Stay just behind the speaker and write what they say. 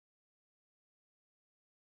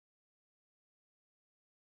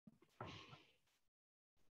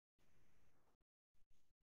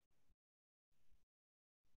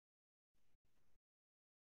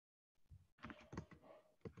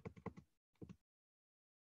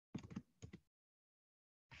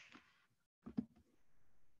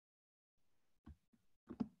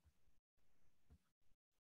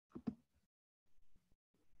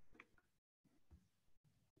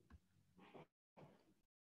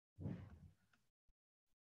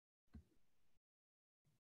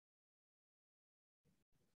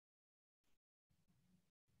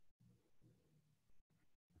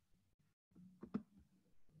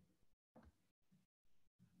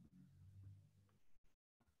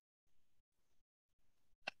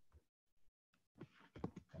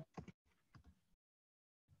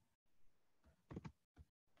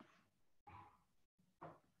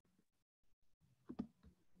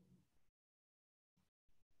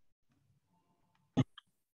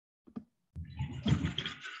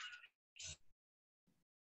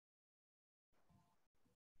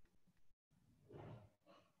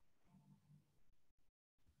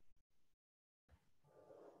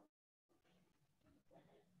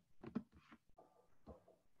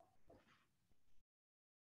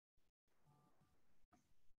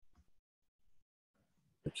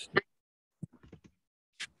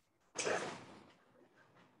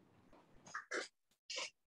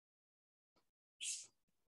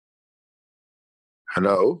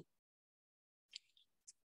Hello.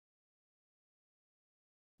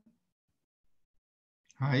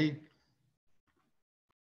 Hi.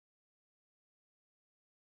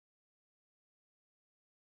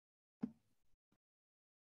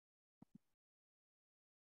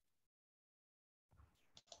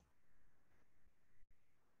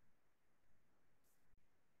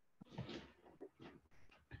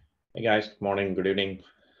 Hey guys, good morning, good evening.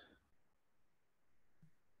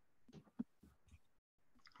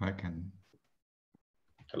 Hi, Ken.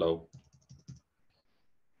 Hello.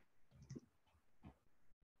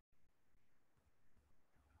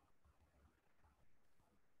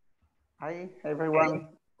 Hi, everyone.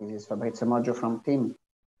 This is Fabrizio Moggio from team.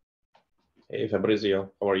 Hey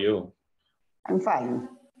Fabrizio, how are you? I'm fine.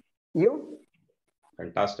 You?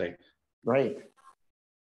 Fantastic. Great.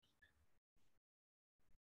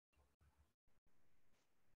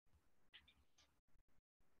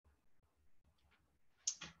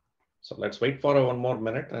 So let's wait for one more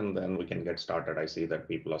minute and then we can get started. I see that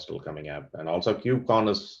people are still coming up. And also KubeCon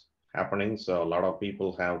is happening. So a lot of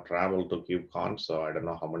people have traveled to KubeCon. So I don't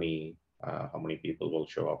know how many people will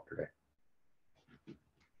show up today.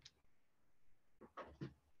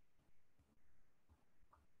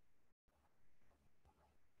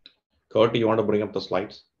 Kurt, do you want to bring up the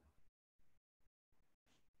slides?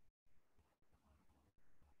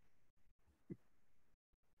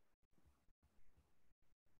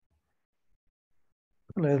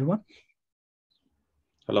 Hello, everyone.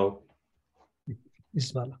 Hello. This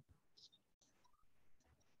is Bala.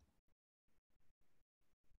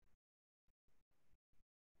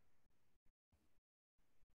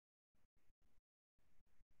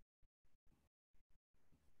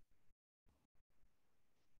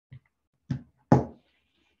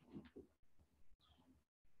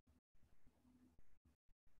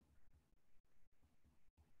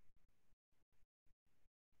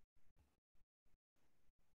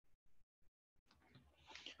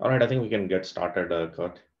 All right, I think we can get started,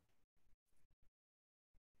 Kurt.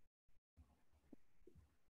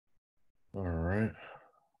 All right.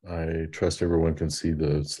 I trust everyone can see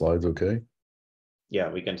the slides okay? Yeah,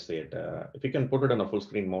 we can see it. If you can put it in a full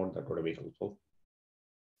screen mode, that would be helpful.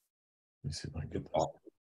 Let me see if I can get this.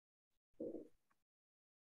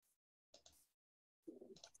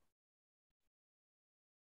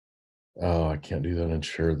 Oh, I can't do that and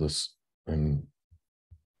share this. And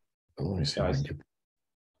let me see if I can get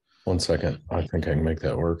 1 second. I think I can make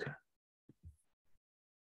that work.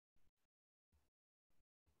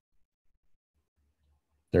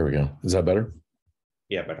 There we go. Is that better?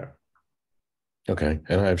 Yeah, better. Okay.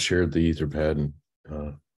 And I've shared the Etherpad and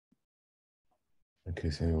in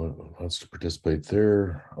case anyone wants to participate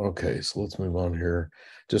there. Okay, so let's move on here.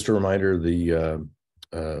 Just a reminder, the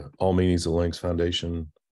all meetings of Linux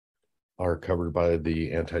Foundation are covered by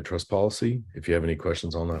the antitrust policy. If you have any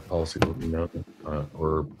questions on that policy, let me know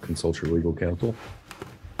or consult your legal counsel.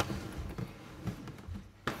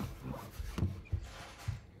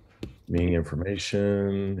 Meeting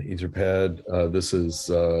information, Etherpad. This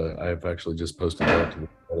is, I've actually just posted that to the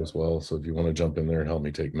chat as well. So if you want to jump in there and help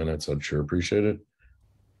me take minutes, I'd sure appreciate it.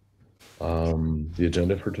 The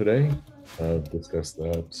agenda for today, discuss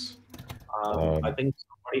that. I think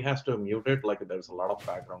somebody has to mute it, like there's a lot of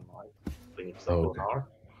background noise. I think it's Okay.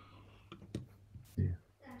 Yeah.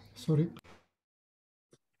 Sorry.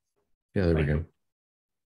 Yeah, there we go.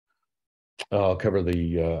 I'll cover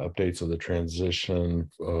the updates of the transition,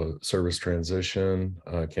 service transition.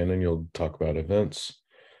 Kenan, you'll talk about events.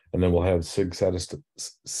 And then we'll have SIG status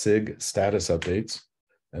updates.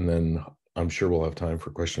 And then I'm sure we'll have time for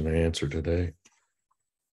question and answer today.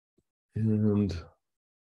 And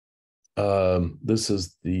this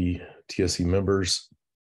is the TSC members.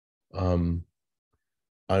 I'm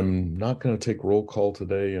not going to take roll call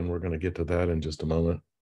today, and we're going to get to that in just a moment.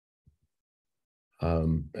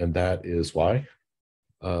 And that is why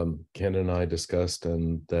Ken and I discussed,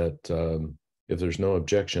 and that if there's no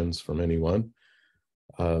objections from anyone,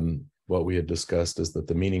 what we had discussed is that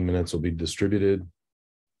the meeting minutes will be distributed.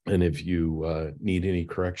 And if you need any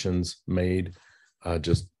corrections made,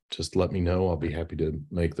 just let me know. I'll be happy to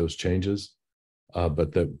make those changes.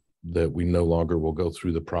 But that we no longer will go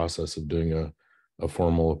through the process of doing a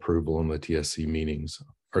formal approval in the TSC meetings.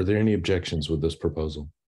 Are there any objections with this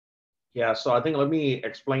proposal? Yeah, so I think let me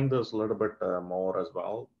explain this a little bit more as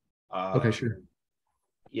well. Okay, sure.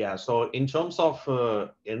 Yeah, so in terms of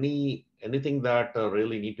anything that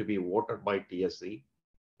really need to be voted by TSC,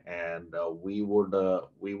 and we would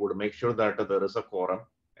make sure that there is a quorum.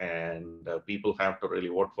 and people have to really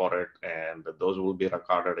vote for it, and those will be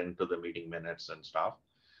recorded into the meeting minutes and stuff.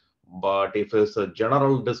 But if it's a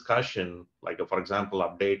general discussion, like for example,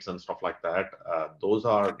 updates and stuff like that, those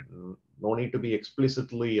are no need to be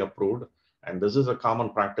explicitly approved. And this is a common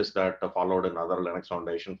practice that followed in other Linux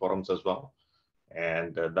Foundation forums as well.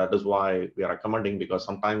 And that is why we are recommending, because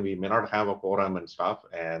sometimes we may not have a quorum and stuff.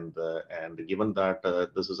 And given that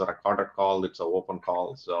this is a recorded call, it's an open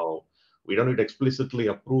call. So we don't need to explicitly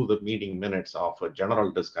approve the meeting minutes of a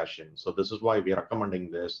general discussion. So this is why we are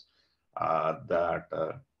recommending this,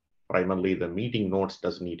 primarily the meeting notes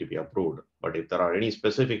doesn't need to be approved. But if there are any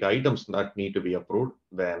specific items that need to be approved,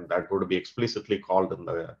 then that would be explicitly called in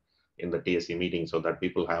the TSC meeting, so that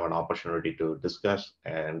people have an opportunity to discuss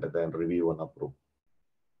and then review and approve.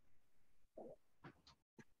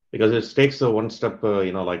 Because it takes a one step,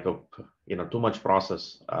 too much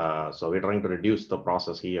process. So we're trying to reduce the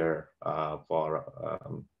process here for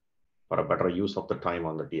a better use of the time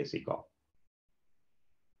on the TSC call.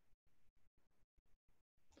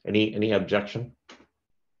 Any objection?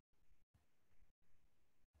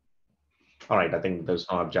 All right, I think there's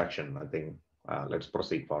no objection. I think let's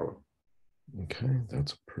proceed forward. Okay,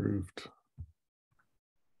 that's approved.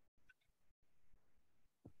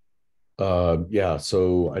 Yeah,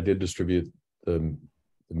 so I did distribute the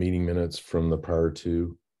meeting minutes from the prior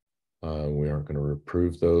two. We aren't going to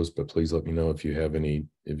approve those, but please let me know if you need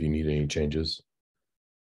any changes.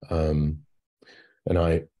 And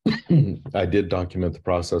I I did document the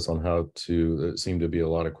process on how to. There seemed to be a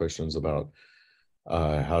lot of questions about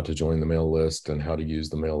how to join the mail list and how to use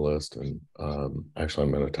the mail list. And actually,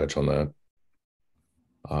 I'm going to touch on that.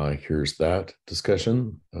 Here's that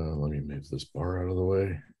discussion. Let me move this bar out of the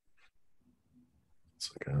way.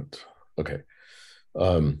 Second. Okay.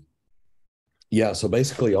 Yeah, so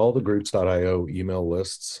basically all the groups.io email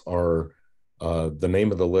lists are the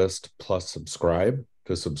name of the list plus subscribe.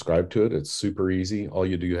 To subscribe to it, it's super easy. All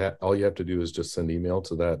you have to do is just send email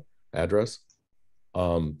to that address.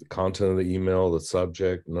 The content of the email, the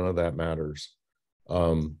subject, none of that matters.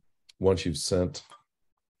 Once you've sent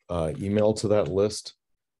email to that list,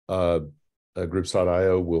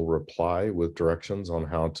 groups.io will reply with directions on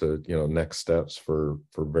how to, next steps for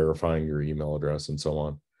verifying your email address and so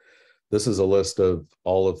on. This is a list of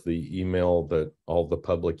all of the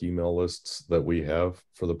public email lists that we have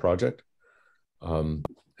for the project. And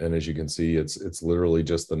as you can see, it's literally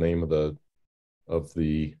just the name of the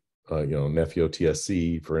Nephio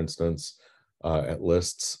TSC, for instance, at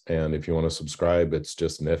lists. And if you want to subscribe, it's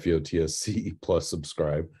just Nephio TSC plus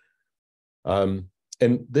subscribe. And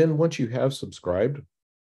then once you have subscribed,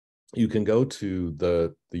 you can go to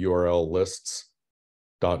the URL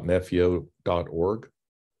lists.nephio.org,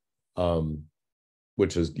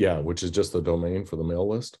 which is just the domain for the mail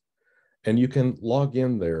list. And you can log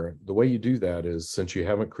in there. The way you do that is, since you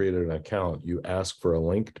haven't created an account, you ask for a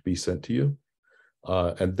link to be sent to you.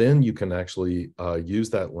 And then you can actually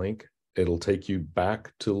use that link. It'll take you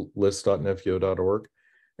back to list.nephio.org,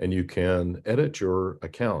 and you can edit your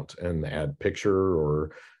account and add picture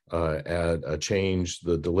or change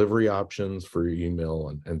the delivery options for your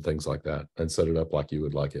email and things like that, and set it up like you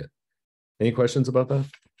would like it. Any questions about that?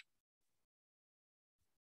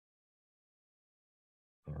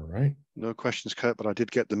 All right. No questions, Kurt, but I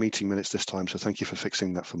did get the meeting minutes this time, so thank you for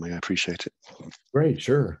fixing that for me. I appreciate it. Great,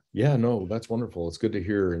 sure. Yeah, no, that's wonderful. It's good to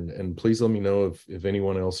hear. And please let me know if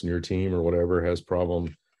anyone else in your team or whatever has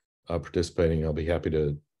problem participating. I'll be happy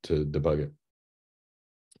to debug it.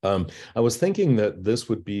 I was thinking that this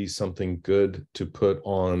would be something good to put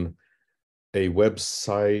on a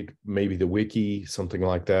website, maybe the wiki, something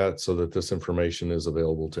like that, so that this information is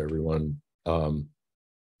available to everyone,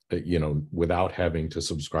 without having to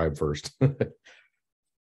subscribe first.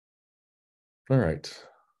 All right.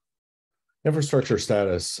 Infrastructure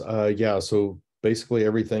status. Yeah, so basically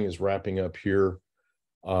everything is wrapping up here.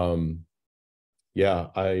 Yeah,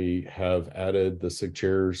 I have added the SIG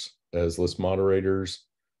chairs as list moderators.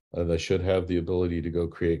 They should have the ability to go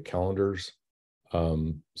create calendars.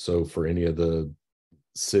 So for any of the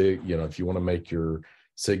SIG, if you want to make your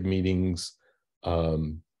SIG meetings,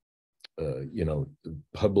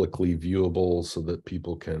 publicly viewable so that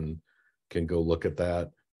people can go look at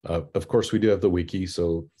that. Of course, we do have the wiki,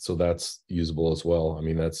 so that's usable as well. I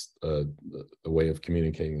mean, that's a way of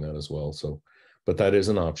communicating that as well. So, but that is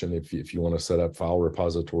an option if you want to set up file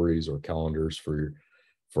repositories or calendars for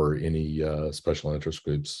any special interest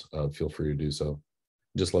groups. Feel free to do so.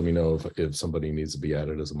 Just let me know if somebody needs to be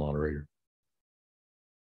added as a moderator.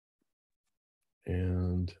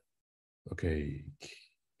 And okay,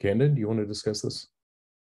 Candid, do you want to discuss this?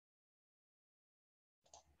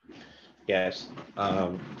 Yes.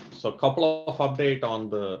 So a couple of update on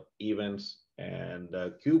the events and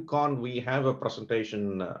KubeCon. We have a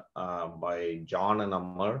presentation by John and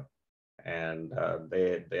Amar, and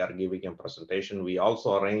they are giving a presentation. We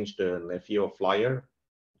also arranged a Nephio flyer,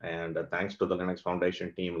 and thanks to the Linux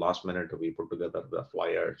Foundation team, last minute we put together the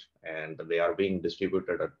flyers, and they are being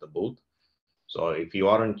distributed at the booth. So if you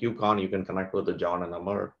are in KubeCon, you can connect with the John and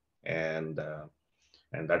Amar, and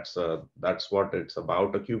that's what it's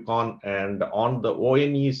about, the KubeCon. And on the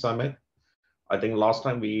ONE summit, I think last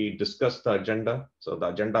time we discussed the agenda, so the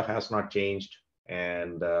agenda has not changed,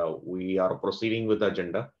 and we are proceeding with the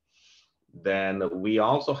agenda. Then we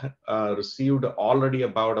also received already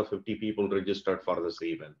about 50 people registered for this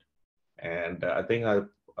event, and I think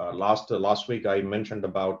last week I mentioned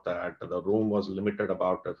about that the room was limited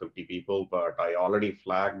about 50 people, but I already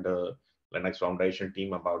flagged the Linux Foundation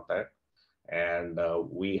team about that, and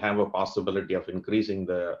we have a possibility of increasing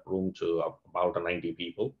the room to about 90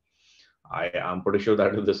 people. I'm pretty sure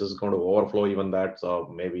that this is going to overflow even that, so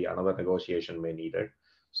maybe another negotiation may need it.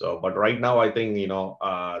 So, but right now, I think,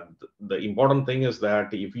 the important thing is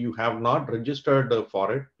that if you have not registered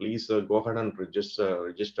for it, please go ahead and register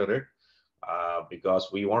it, because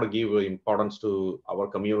we want to give importance to our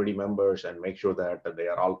community members and make sure that they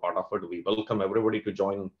are all part of it. We welcome everybody to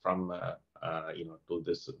join from, to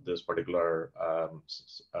this particular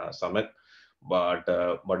summit. But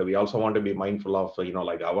we also want to be mindful of,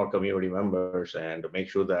 like our community members, and make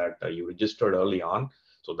sure that you registered early on,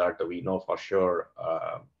 so that we know for sure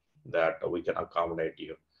that we can accommodate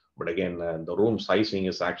you. But again, the room sizing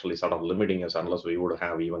is actually sort of limiting us unless we would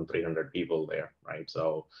have even 300 people there, right?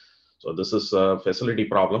 So this is a facility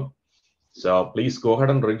problem. So please go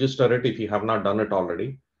ahead and register it if you have not done it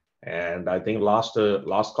already. And I think last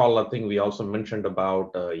call, I think we also mentioned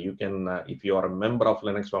about you can, if you are a member of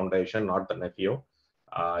Linux Foundation, not the Nephio,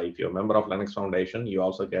 if you're a member of Linux Foundation, you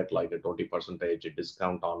also get like a 20%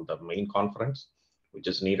 discount on the main conference, which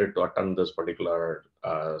is needed to attend this particular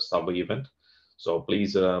sub event. So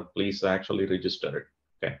please actually register it.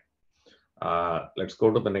 Okay. Let's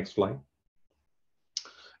go to the next slide.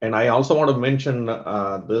 And I also want to mention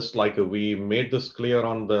this, like we made this clear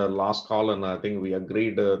on the last call, and I think we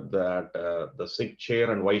agreed that the SIG chair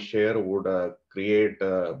and vice chair would create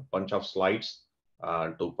a bunch of slides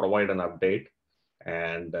to provide an update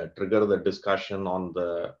and trigger the discussion on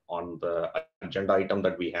the agenda item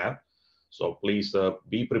that we have. So please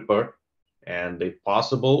be prepared, and if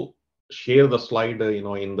possible, share the slide,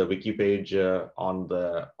 in the wiki page on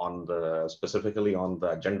the specifically on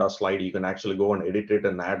the agenda slide. You can actually go and edit it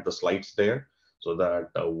and add the slides there, so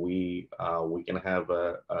that we can have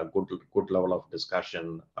a good level of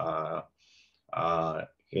discussion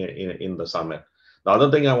in the summit. The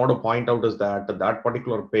other thing I want to point out is that that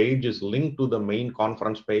particular page is linked to the main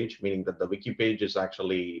conference page, meaning that the wiki page is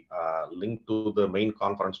actually linked to the main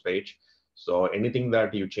conference page. So anything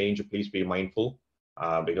that you change, please be mindful.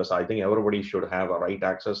 Because I think everybody should have a right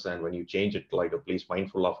access, and when you change it, like please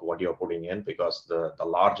mindful of what you're putting in, because the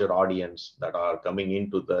larger audience that are coming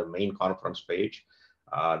into the main conference page,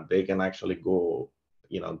 they can actually go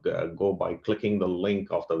by clicking the link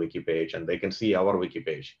of the wiki page, and they can see our wiki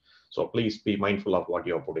page. So please be mindful of what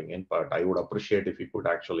you're putting in, but I would appreciate if you could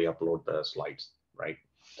actually upload the slides, right?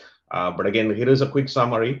 But again, here is a quick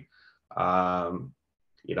summary.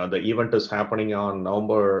 The event is happening on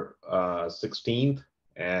November 16th,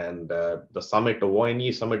 and the summit, the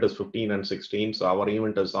ONE summit, is 15 and 16. So our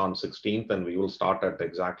event is on 16th, and we will start at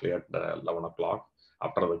exactly at 11 o'clock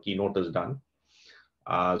after the keynote is done.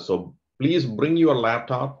 So please bring your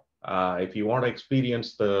laptop if you want to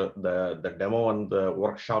experience the demo and the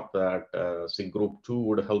workshop that SIG Group 2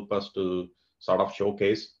 would help us to sort of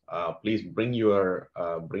showcase. Please bring your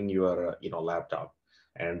laptop.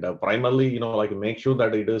 And primarily, like make sure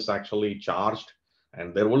that it is actually charged,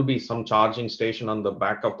 and there will be some charging station on the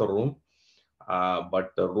back of the room,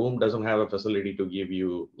 but the room doesn't have a facility to give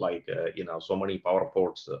you like so many power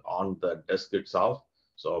ports on the desk itself.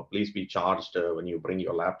 So please be charged when you bring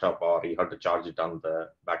your laptop, or you have to charge it on the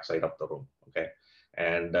back side of the room. Okay,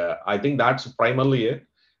 and I think that's primarily it.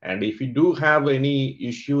 And if you do have any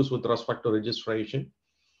issues with respect to registration,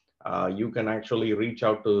 you can actually reach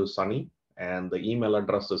out to Sunny, and the email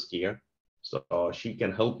address is here. So she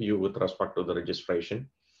can help you with respect to the registration.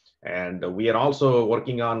 And we are also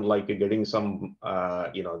working on like getting some,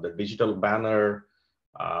 the digital banner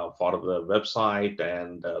for the website,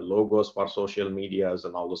 and logos for social medias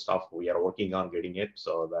and all the stuff. We are working on getting it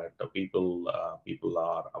so that the people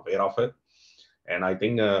are aware of it. And I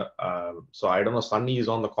think, so I don't know, Sunny is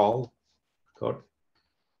on the call. Good.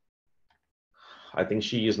 I think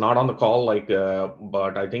she is not on the call,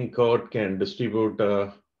 but I think Kurt can distribute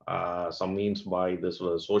some means by this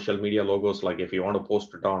social media logos. Like if you want to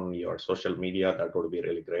post it on your social media, that would be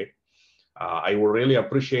really great. I would really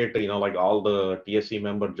appreciate, like all the TSC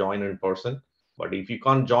member join in person. But if you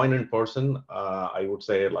can't join in person, I would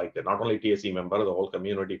say like not only TSC member, the whole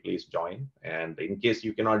community, please join. And in case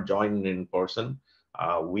you cannot join in person,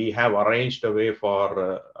 we have arranged a way for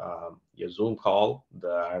a Zoom call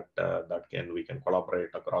that we can collaborate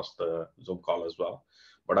across the Zoom call as well.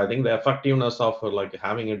 But I think the effectiveness of like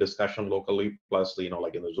having a discussion locally plus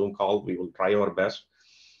like in the Zoom call, we will try our best.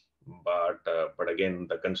 But again,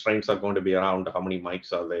 the constraints are going to be around how many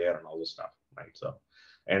mics are there and all this stuff, right? So,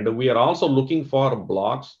 and we are also looking for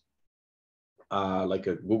blogs, like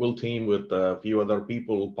a Google team with a few other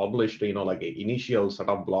people published, like an initial set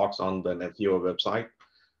of blogs on the Nephio website.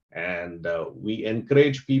 And we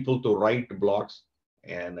encourage people to write blogs.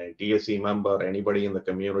 And a TSC member, anybody in the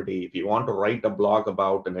community, if you want to write a blog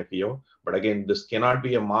about Nephio, but again, this cannot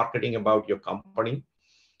be a marketing about your company.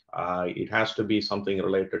 It has to be something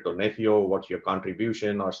related to Nephio, what's your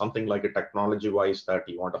contribution, or something like a technology-wise that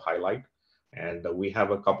you want to highlight. And we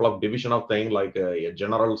have a couple of division of things like a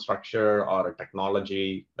general structure or a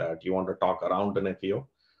technology that you want to talk around Nephio.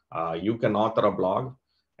 You can author a blog,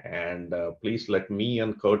 and please let me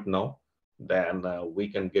and Kurt know. Then we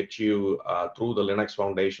can get you through the Linux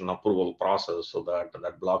Foundation approval process so that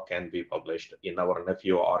that blog can be published in our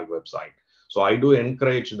Nephio.org website. So I do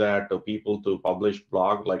encourage that people to publish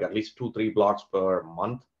blog, like at least 2-3 blogs per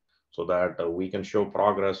month, so that we can show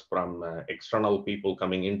progress from external people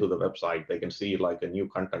coming into the website. They can see like a new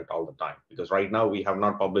content all the time, because right now we have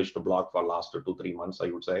not published a blog for last 2-3 months, I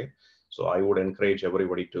would say. So I would encourage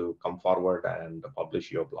everybody to come forward and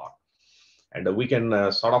publish your blog. And we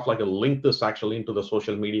can sort of like link this actually into the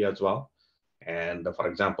social media as well. And for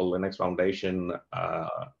example, Linux Foundation,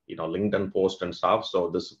 LinkedIn post and stuff. So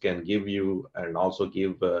this can give you and also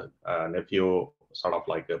give Nephio sort of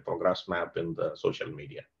like a progress map in the social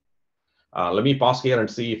media. Let me pause here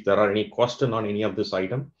and see if there are any questions on any of this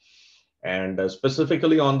item. And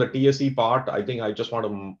specifically on the TSC part, I think I just want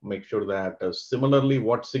to make sure that similarly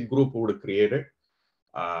what SIG group would create it,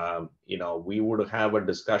 we would have a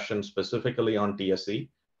discussion specifically on TSC.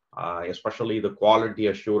 Especially the quality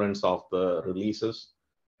assurance of the releases.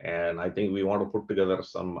 And I think we want to put together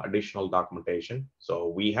some additional documentation. So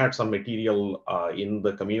we had some material in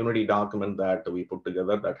the community document that we put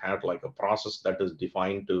together that had like a process that is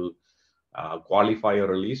defined to qualify a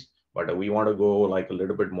release, but we want to go like a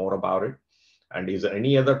little bit more about it. And is there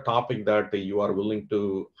any other topic that you are willing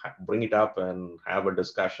to bring it up and have a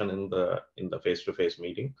discussion in the face-to-face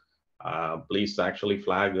meeting? Please actually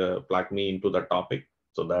flag me into the topic,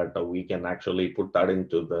 so that we can actually put that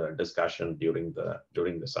into the discussion during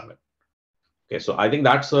the summit. Okay, so I think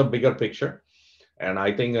that's a bigger picture. And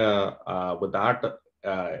I think with that,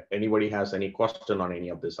 anybody has any question on any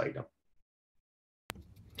of this item?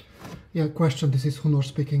 Yeah, question. This is Honor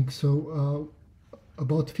speaking. So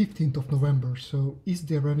about 15th of November. So is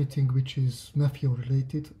there anything which is Nephio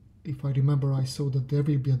related? If I remember, I saw that there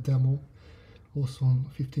will be a demo also on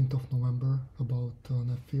 15th of November about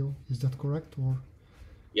Nephio. Is that correct, or?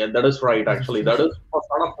 Yeah, that is right. Actually, that is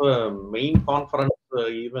sort of a main conference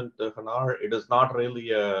event, Hanar. It is not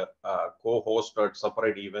really a co-hosted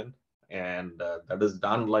separate event, and that is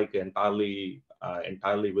done like entirely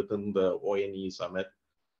within the ONE summit.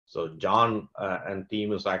 So John and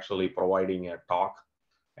team is actually providing a talk,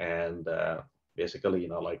 and basically,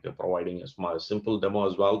 like providing a simple demo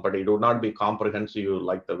as well. But it would not be comprehensive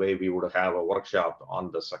like the way we would have a workshop on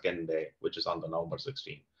the second day, which is on the November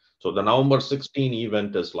 16th. So the November 16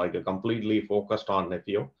 event is like a completely focused on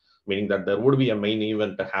Nephio, meaning that there would be a main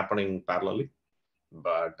event happening parallelly.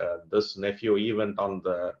 But this Nephio event on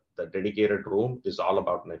the dedicated room is all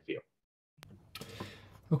about Nephio.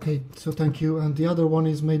 Okay, so thank you. And the other one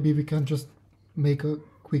is maybe we can just make a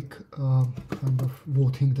quick kind of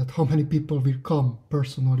voting that how many people will come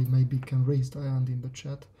personally. Maybe can raise the hand in the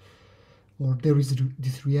chat, or there is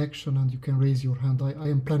this reaction and you can raise your hand. I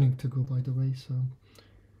am planning to go, by the way, so.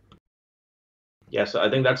 Yes, I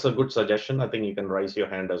think that's a good suggestion. I think you can raise your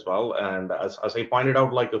hand as well. And as I pointed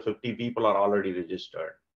out, like 50 people are already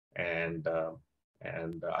registered. And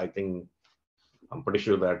I think I'm pretty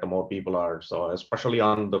sure that more people are. So especially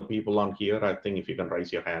on the people on here, I think if you can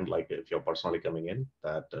raise your hand, like if you're personally coming in,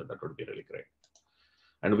 that would be really great.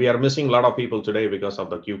 And we are missing a lot of people today because of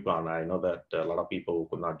the KubeCon. I know that a lot of people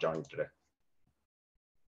could not join today.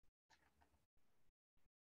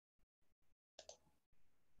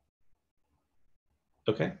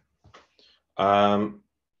 Okay.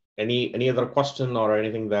 Any other question or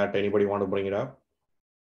anything that anybody want to bring it up?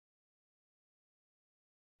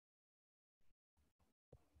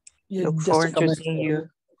 Yeah, Look just a forward to comment. seeing you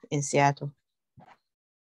in Seattle.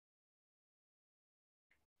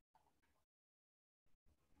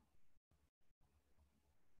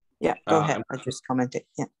 Yeah, go ahead. I just commented.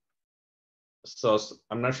 Yeah. So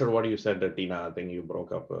I'm not sure what you said, Tina. I think you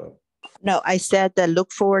broke up. No, I said that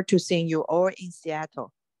look forward to seeing you all in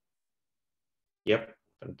Seattle. Yep,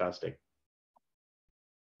 fantastic.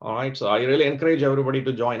 All right, so I really encourage everybody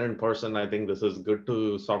to join in person. I think this is good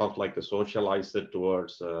to sort of like socialize it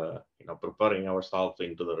towards, preparing ourselves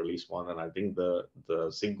into the release one. And I think the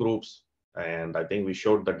SIG groups, and I think we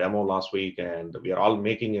showed the demo last week, and we are all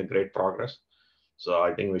making a great progress. So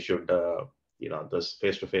I think we should, this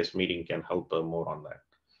face-to-face meeting can help more on that.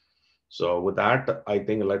 So with that, I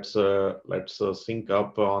think let's sync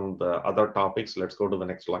up on the other topics. Let's go to the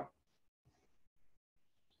next slide.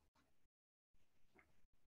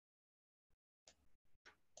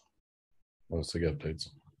 SIG updates.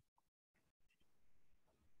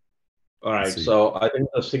 All right, so I think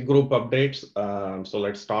the SIG group updates. So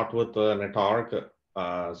let's start with Netark,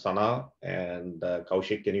 Sana, and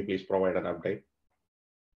Kaushik. Can you please provide an update?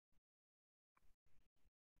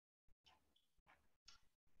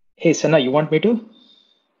 Hey, Sana, you want me to?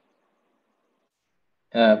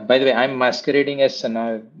 By the way, I'm masquerading as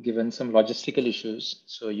Sana, given some logistical issues.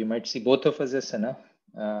 So you might see both of us as Sana.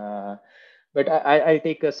 But I'll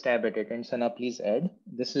take a stab at it. And Sana, please add.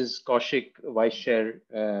 This is Kaushik, Vice Chair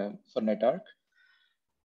for Netark.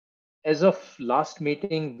 As of last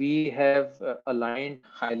meeting, we have aligned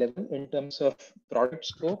high level in terms of product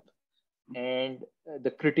scope and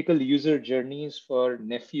the critical user journeys for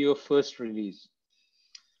Nephio first release.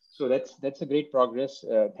 So that's a great progress.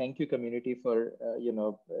 Thank you, community, for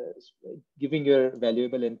giving your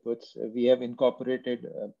valuable inputs. We have incorporated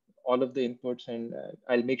all of the inputs, and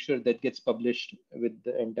I'll make sure that gets published with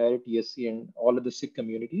the entire TSC and all of the SIG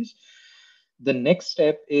communities. The next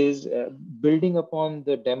step is building upon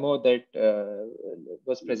the demo that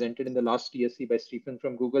was presented in the last TSC by Stephen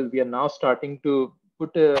from Google. We are now starting to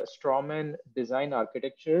put a strawman design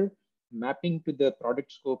architecture mapping to the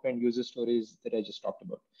product scope and user stories that I just talked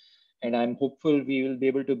about. And I'm hopeful we will be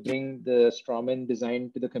able to bring the strawman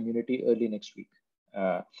design to the community early next week.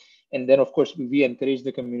 And then, of course, we encourage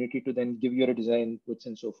the community to then give your design inputs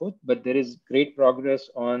and so forth. But there is great progress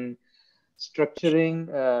on structuring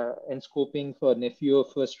and scoping for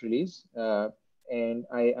Nephio first release. And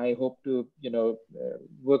I hope to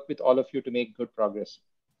work with all of you to make good progress.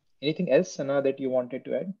 Anything else, Sana, that you wanted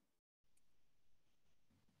to add?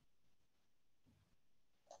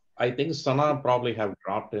 I think Sana probably have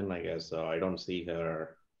dropped in, I guess. I don't see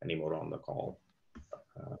her anymore on the call.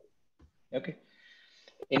 Okay.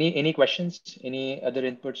 Any questions? Any other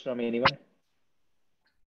inputs from anyone?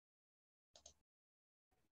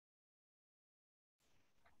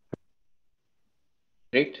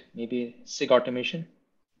 Great. Maybe SIG automation.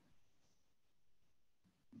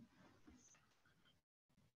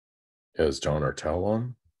 Is John Artel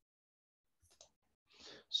on?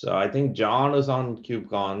 So I think John is on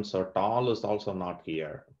KubeCon, so Tal is also not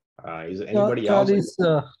here. Is anybody else?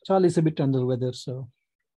 Charlie's a bit under the weather, so.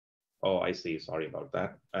 Oh, I see. Sorry about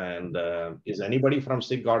that. And is anybody from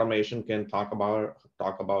SIG Automation can talk about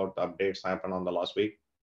updates happen on the last week?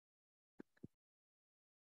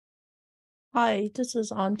 Hi, this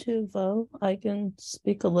is Antu Vo. I can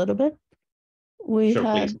speak a little bit. Sure,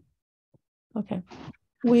 please. Okay.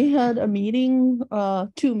 We had a meeting,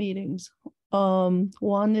 two meetings.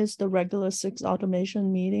 One is the regular SIG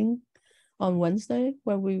automation meeting on Wednesday,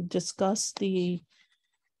 where we discussed the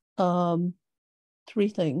three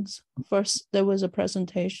things. First, there was a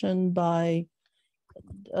presentation by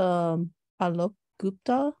Alok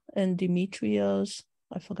Gupta and Dimitrios,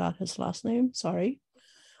 I forgot his last name, sorry,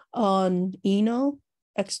 on ENO,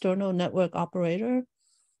 External Network Operator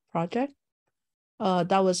project.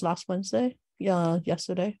 That was last Wednesday,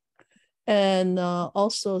 yesterday. And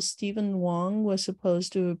also Stephen Wong was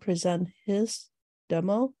supposed to present his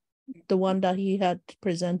demo, the one that he had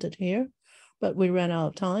presented here, but we ran out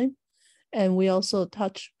of time. And we also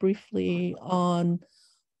touched briefly on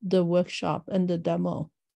the workshop and the demo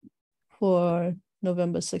for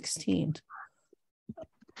November 16th.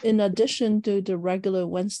 In addition to the regular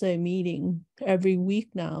Wednesday meeting every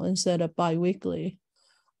week now instead of bi-weekly,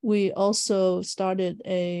 we also started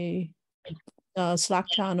a Slack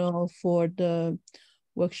channel for the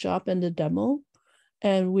workshop and the demo.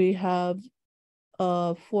 And we have,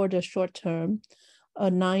 for the short term, a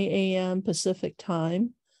 9 a.m. Pacific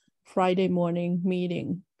time, Friday morning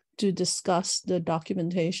meeting to discuss the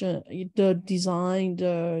documentation, the design,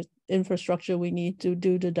 the infrastructure we need to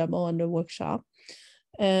do the demo and the workshop,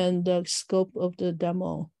 and the scope of the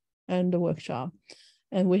demo and the workshop.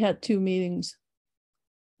 And we had 2 meetings,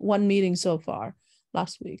 1 meeting so far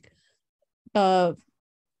last week. Out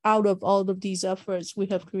of all of these efforts, we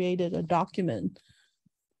have created a document.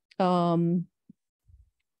 Trying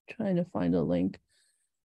to find a link.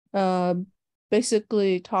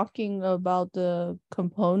 Basically talking about the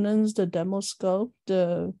components, the demo scope,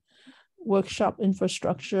 the workshop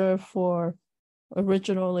infrastructure for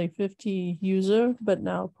originally 50 user, but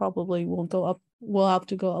now probably we'll have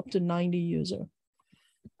to go up to 90 user.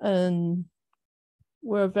 And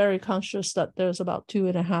we're very conscious that there's about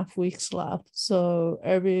 2.5 weeks left. So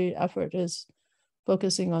every effort is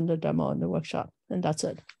focusing on the demo and the workshop, and that's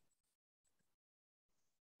it.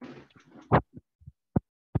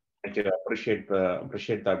 Thank you. I appreciate the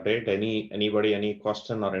update. Anybody, any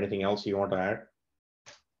question or anything else you want to add?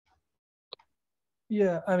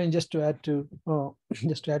 Yeah, I mean, just to add to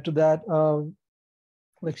that,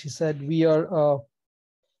 like she said, we are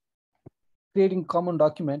creating common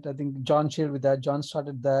document. I think John shared with that. John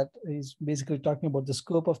started that. He's basically talking about the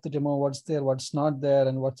scope of the demo, what's there, what's not there,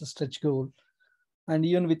 and what's the stretch goal. And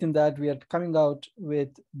even within that, we are coming out with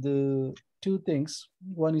the 2 things.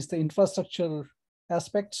 One is the infrastructure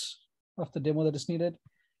aspects of the demo that is needed.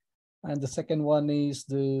 And the second one is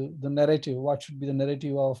the narrative. What should be the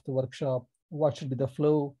narrative of the workshop? What should be the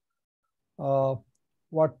flow?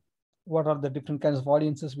 What are the different kinds of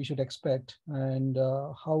audiences we should expect, and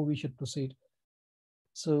how we should proceed?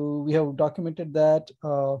 So we have documented that,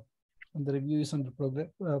 and the review is under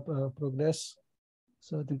progress.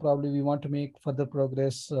 So I think probably we want to make further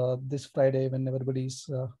progress this Friday when everybody's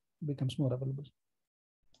becomes more available.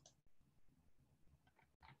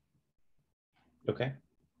 Okay.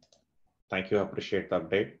 Thank you. I appreciate the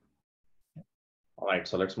update. All right,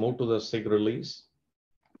 so let's move to the SIG release.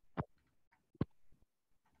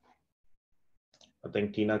 I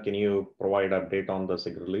think, Tina, can you provide update on the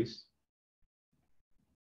SIG release?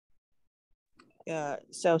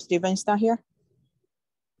 So Stephen's not here?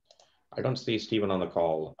 I don't see Stephen on the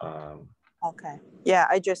call. Okay. Yeah,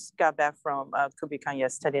 I just got back from KubeCon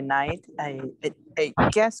yesterday night. I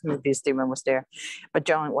guess maybe Stephen was there, but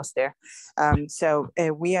John was there. So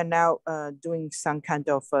we are now doing some kind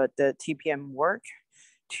of the TPM work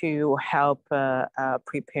to help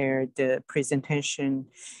prepare the presentation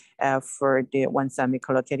for the one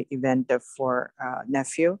semi-collocated event for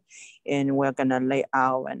Nephio. And we're gonna lay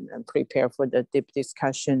out and prepare for the deep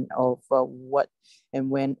discussion of what and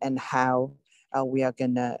when and how we are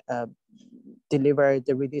gonna deliver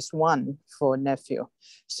the release 1 for Nephio.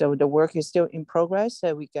 So the work is still in progress.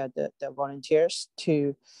 We got the volunteers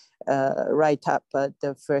to write up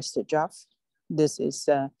the first draft. This is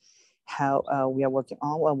how we are working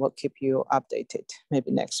on, and we'll keep you updated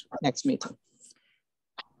maybe next meeting.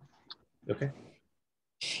 Okay.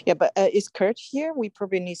 Yeah, but is Kurt here? We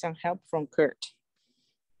probably need some help from Kurt.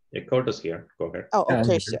 Yeah, Kurt is here. Go ahead. Oh,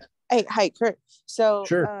 okay. Hey, hi, Kurt. So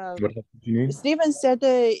sure. What do you need? Stephen said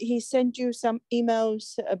he sent you some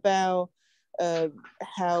emails about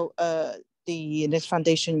how the Next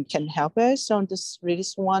Foundation can help us on this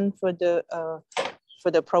release 1 for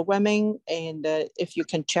the programming. And if you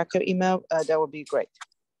can check your email, that would be great.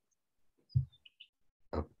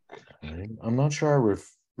 Okay. I'm not sure I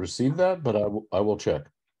received that, but I will check.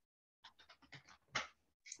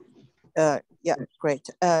 Yeah, great.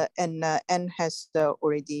 And Anne has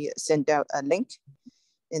already sent out a link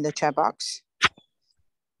in the chat box.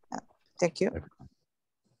 Thank you.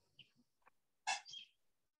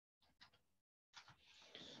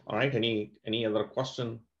 All right, any other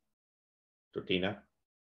question to Tina?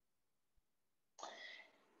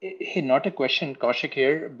 Hey, not a question, Kaushik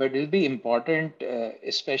here, but it'll be important,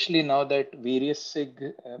 especially now that various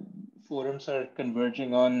SIG forums are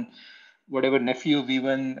converging on whatever Nephio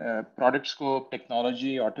V1 product scope,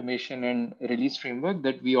 technology, automation, and release framework,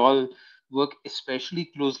 that we all work especially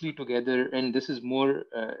closely together. And this is more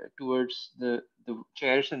towards the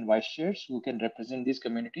chairs and vice chairs who can represent these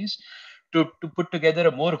communities to put together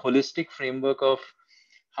a more holistic framework of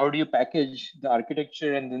how do you package the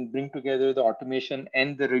architecture and then bring together the automation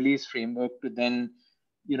and the release framework to then,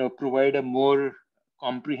 provide a more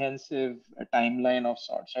comprehensive timeline of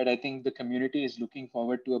sorts, right? I think the community is looking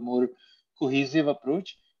forward to a more cohesive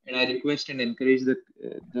approach, and I request and encourage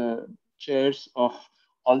the chairs of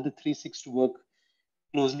all the 3 SIGs to work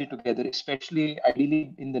closely together, especially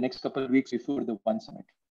ideally in the next couple of weeks before the one summit.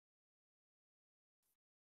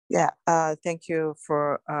 Yeah, thank you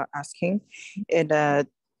for asking. And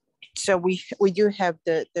so we do have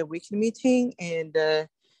the weekly meeting, and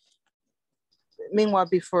meanwhile,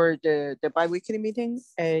 before the bi-weekly meeting,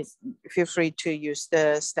 feel free to use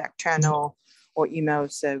the Slack channel or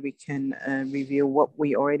emails so we can review what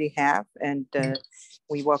we already have, and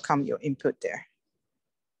we welcome your input there.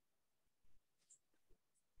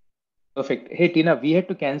 Perfect. Hey, Tina, we had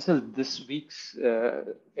to cancel this week's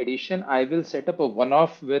edition. I will set up a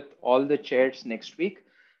one-off with all the chairs next week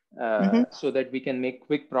so that we can make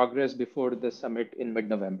quick progress before the summit in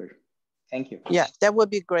mid-November. Thank you. Yeah, that would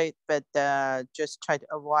be great, but just try to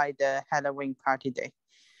avoid the Halloween party day.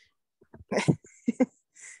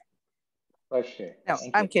 For sure. No,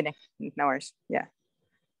 I'm kidding. No worries. Yeah.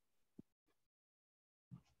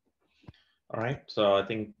 All right. So I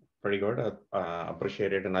think pretty good.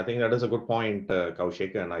 Appreciate it. And I think that is a good point,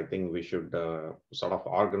 Kaushik. And I think we should sort of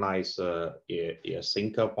organize a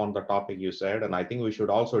sync up on the topic you said. And I think we should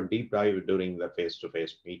also deep dive during the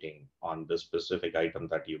face-to-face meeting on this specific item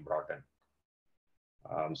that you brought in.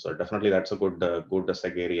 So definitely that's a good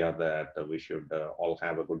seg area that we should all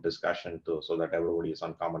have a good discussion so that everybody is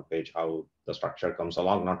on common page how the structure comes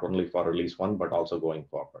along, not only for release 1, but also going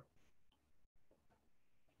forward.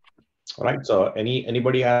 All right, so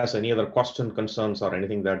anybody has any other question, concerns, or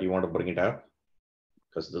anything that you want to bring it up?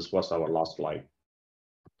 Because this was our last slide.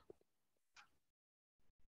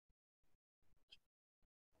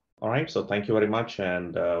 All right, so thank you very much,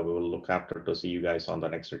 and we will look after to see you guys on the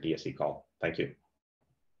next TSC call. Thank you.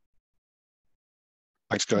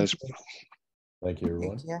 Thanks, guys. Thank you,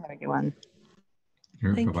 everyone. Thank you, everyone.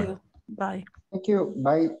 Thank you. Bye. Thank you.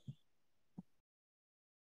 Bye.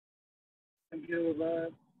 Thank you. Bye.